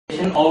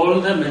all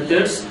the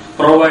methods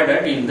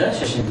provided in the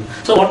session B.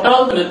 So what are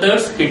all the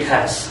methods it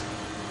has?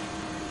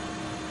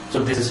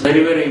 So this is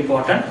very, very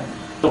important.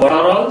 So what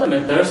are all the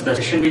methods the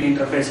session bean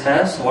interface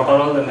has? What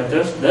are all the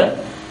methods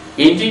the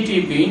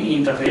entity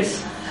bean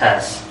interface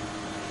has?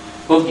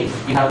 Okay,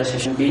 we have the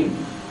session bean.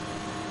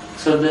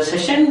 So the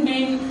session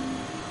bean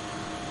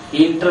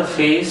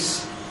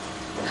interface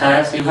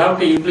has, you have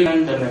to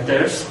implement the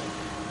methods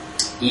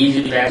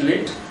EJB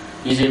activate,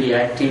 EJB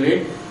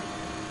activate,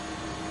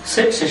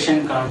 set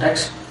session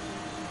context,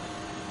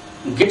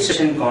 get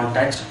session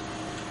context,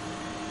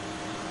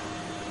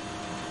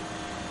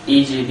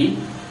 EJB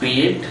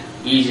create,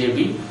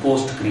 EJB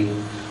post create.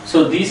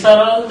 So these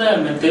are all the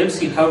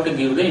methods you have to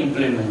give the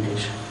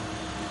implementation.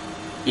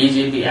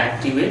 EJB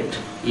activate,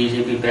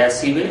 EJB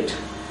passivate,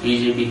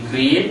 EJB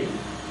create,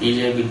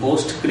 EJB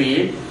post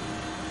create,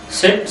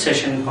 set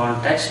session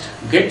context,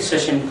 get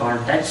session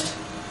context.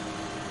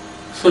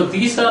 So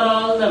these are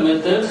all the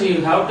methods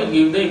you have to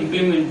give the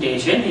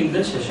implementation in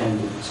the session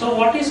B. So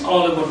what is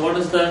all about? What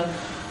is the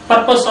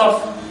purpose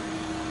of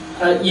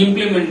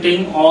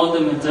implementing all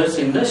the methods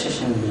in the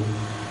session B?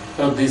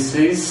 So this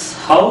is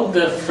how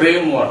the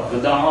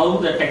framework, how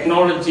the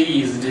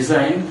technology is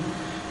designed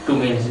to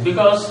manage.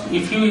 Because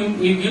if you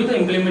give the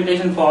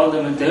implementation for all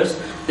the methods,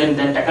 then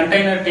the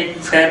container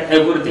takes care of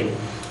everything.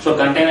 So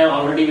container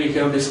already we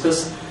have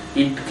discussed.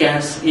 It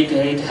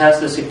has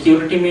the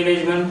security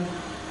management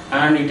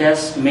and it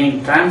has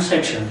main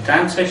transaction.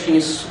 Transaction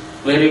is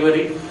very,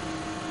 very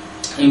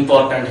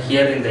important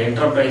here in the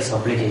enterprise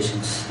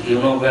applications. You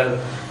know well,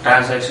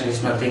 transaction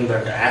is nothing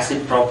but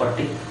asset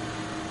property.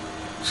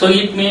 So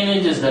it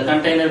manages, the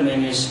container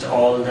managed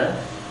all the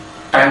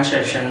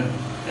transaction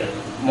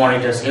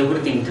monitors,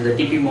 everything to the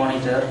TP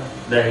monitor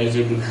the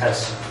EJB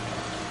has.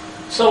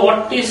 So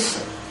what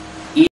is